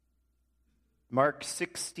Mark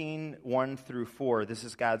 16, 1 through 4. This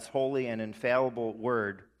is God's holy and infallible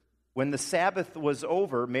word. When the Sabbath was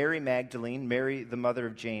over, Mary Magdalene, Mary the mother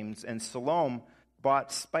of James, and Salome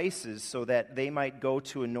bought spices so that they might go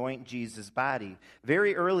to anoint Jesus' body.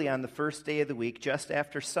 Very early on the first day of the week, just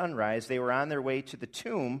after sunrise, they were on their way to the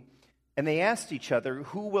tomb, and they asked each other,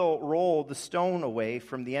 "Who will roll the stone away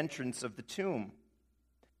from the entrance of the tomb?"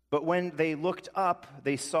 But when they looked up,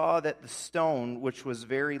 they saw that the stone, which was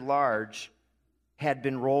very large, had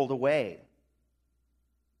been rolled away.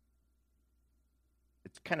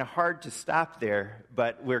 It's kind of hard to stop there,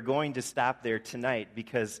 but we're going to stop there tonight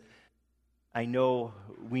because I know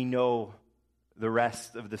we know the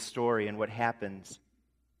rest of the story and what happens.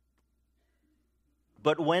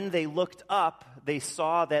 But when they looked up, they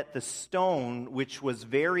saw that the stone, which was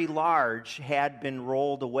very large, had been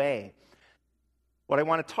rolled away. What I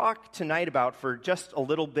want to talk tonight about for just a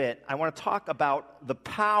little bit, I want to talk about the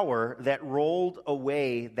power that rolled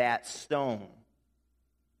away that stone.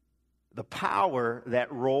 The power that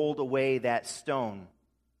rolled away that stone.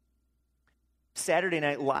 Saturday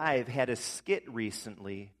Night Live had a skit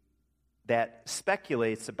recently that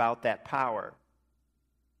speculates about that power.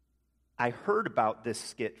 I heard about this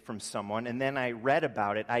skit from someone, and then I read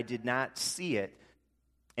about it. I did not see it,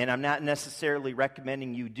 and I'm not necessarily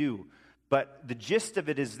recommending you do. But the gist of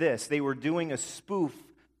it is this. They were doing a spoof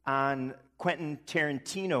on Quentin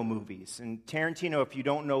Tarantino movies. And Tarantino, if you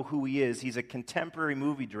don't know who he is, he's a contemporary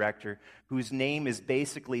movie director whose name is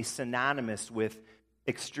basically synonymous with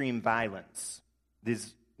extreme violence.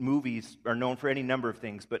 These movies are known for any number of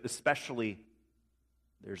things, but especially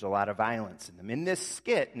there's a lot of violence in them. In this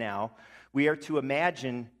skit now, we are to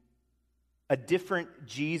imagine a different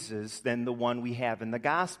Jesus than the one we have in the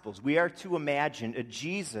Gospels. We are to imagine a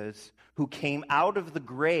Jesus who came out of the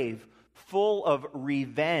grave full of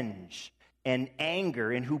revenge and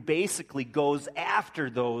anger, and who basically goes after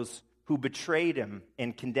those who betrayed him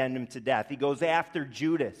and condemned him to death. He goes after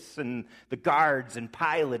Judas and the guards and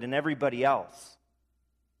Pilate and everybody else.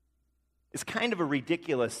 It's kind of a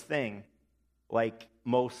ridiculous thing, like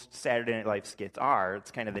most Saturday Night Live skits are.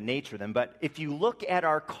 It's kind of the nature of them. But if you look at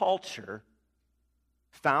our culture,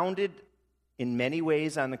 founded in many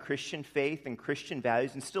ways on the Christian faith and Christian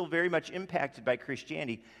values, and still very much impacted by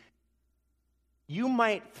Christianity, you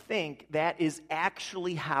might think that is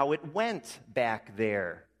actually how it went back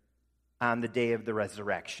there on the day of the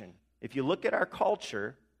resurrection. If you look at our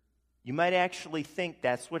culture, you might actually think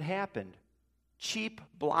that's what happened. Cheap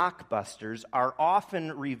blockbusters are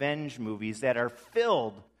often revenge movies that are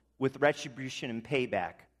filled with retribution and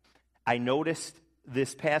payback. I noticed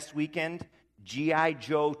this past weekend, G.I.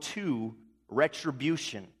 Joe 2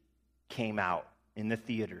 Retribution came out in the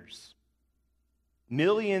theaters.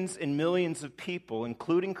 Millions and millions of people,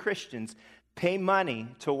 including Christians, pay money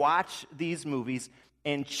to watch these movies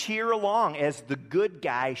and cheer along as the good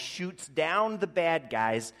guy shoots down the bad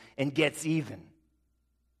guys and gets even.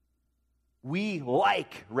 We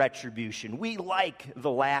like retribution. We like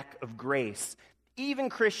the lack of grace. Even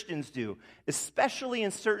Christians do, especially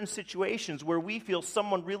in certain situations where we feel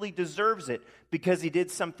someone really deserves it because he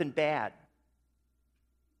did something bad.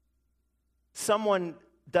 Someone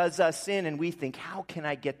does us in and we think, how can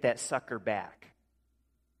I get that sucker back?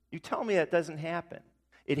 You tell me that doesn't happen.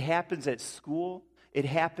 It happens at school. It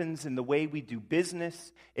happens in the way we do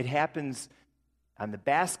business. It happens on the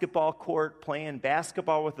basketball court, playing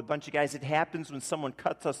basketball with a bunch of guys. It happens when someone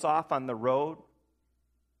cuts us off on the road.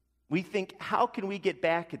 We think, how can we get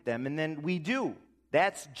back at them? And then we do.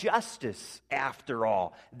 That's justice, after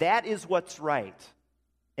all. That is what's right.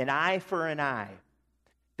 An eye for an eye.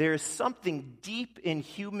 There is something deep in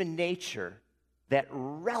human nature that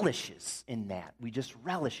relishes in that. We just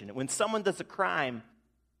relish in it. When someone does a crime,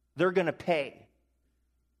 they're going to pay.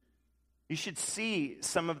 You should see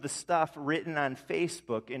some of the stuff written on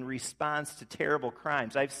Facebook in response to terrible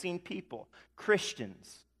crimes. I've seen people,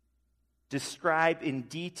 Christians, describe in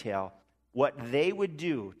detail what they would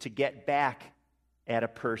do to get back at a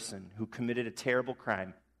person who committed a terrible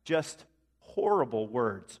crime. Just horrible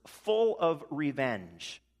words, full of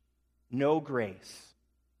revenge, no grace.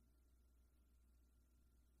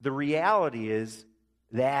 The reality is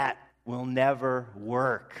that will never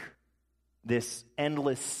work. This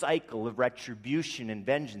endless cycle of retribution and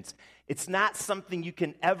vengeance. It's not something you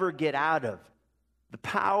can ever get out of. The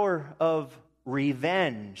power of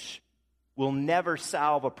revenge will never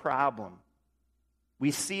solve a problem.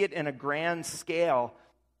 We see it in a grand scale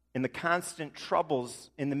in the constant troubles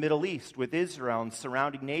in the Middle East with Israel and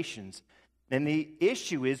surrounding nations. And the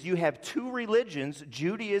issue is you have two religions,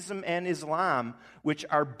 Judaism and Islam, which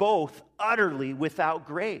are both utterly without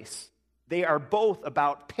grace. They are both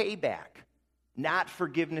about payback. not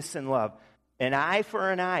forgiveness and love. An eye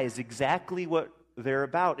for an eye is exactly what they're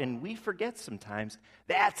about. And we forget sometimes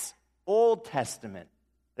that's Old Testament.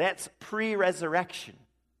 That's pre-resurrection.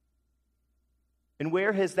 And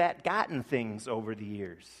where has that gotten things over the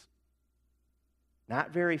years?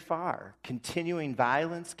 Not very far. Continuing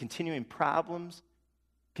violence, continuing problems,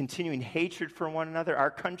 continuing hatred for one another.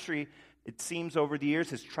 Our country, it seems over the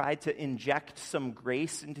years, has tried to inject some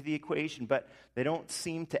grace into the equation, but they don't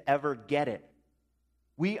seem to ever get it.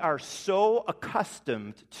 We are so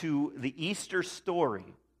accustomed to the Easter story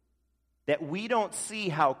that we don't see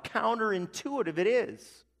how counterintuitive it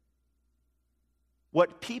is.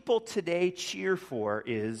 What people today cheer for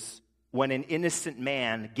is when an innocent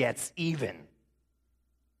man gets even.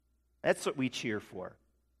 That's what we cheer for,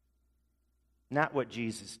 not what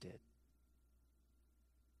Jesus did.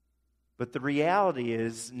 But the reality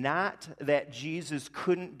is not that Jesus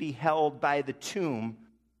couldn't be held by the tomb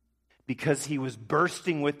because he was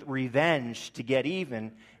bursting with revenge to get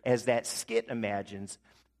even, as that skit imagines,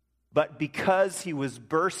 but because he was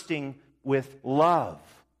bursting with love.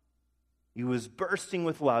 He was bursting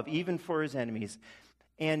with love, even for his enemies.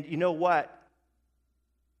 And you know what?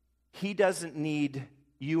 He doesn't need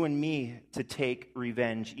you and me to take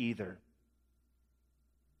revenge either.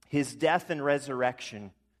 His death and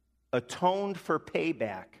resurrection atoned for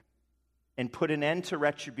payback and put an end to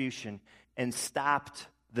retribution and stopped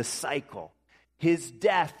the cycle. His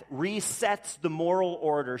death resets the moral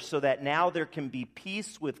order so that now there can be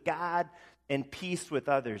peace with God and peace with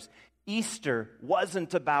others. Easter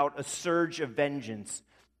wasn't about a surge of vengeance,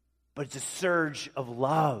 but it's a surge of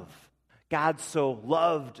love. God so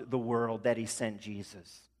loved the world that he sent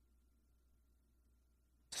Jesus.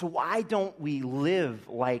 So why don't we live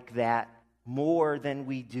like that more than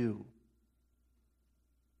we do?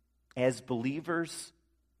 As believers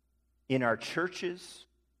in our churches,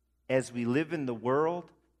 as we live in the world,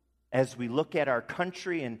 as we look at our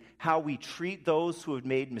country and how we treat those who have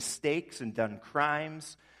made mistakes and done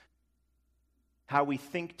crimes, how we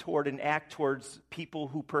think toward and act towards people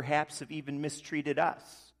who perhaps have even mistreated us.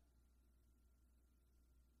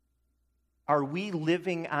 Are we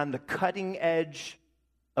living on the cutting edge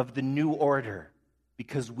of the new order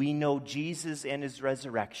because we know Jesus and his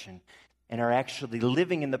resurrection and are actually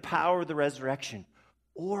living in the power of the resurrection?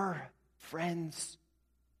 Or, friends,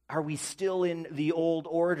 are we still in the old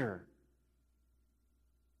order?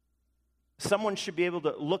 Someone should be able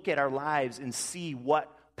to look at our lives and see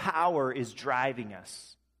what power is driving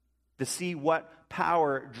us, to see what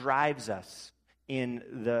power drives us in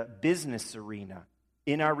the business arena,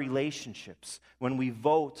 in our relationships, when we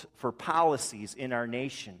vote for policies in our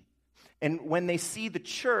nation. And when they see the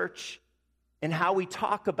church and how we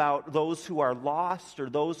talk about those who are lost or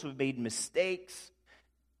those who have made mistakes,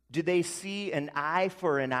 do they see an eye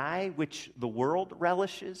for an eye, which the world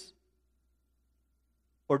relishes?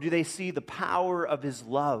 Or do they see the power of his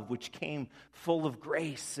love, which came full of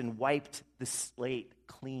grace and wiped the slate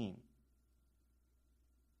clean?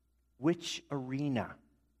 Which arena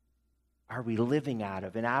are we living out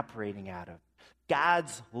of and operating out of?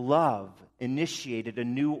 God's love initiated a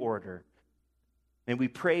new order. And we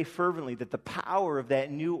pray fervently that the power of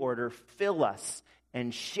that new order fill us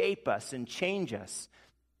and shape us and change us.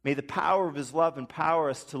 May the power of his love empower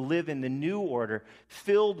us to live in the new order,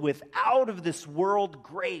 filled with out of this world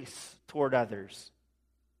grace toward others.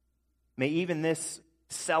 May even this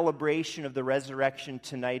celebration of the resurrection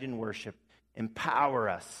tonight in worship empower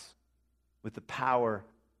us with the power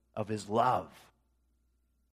of his love.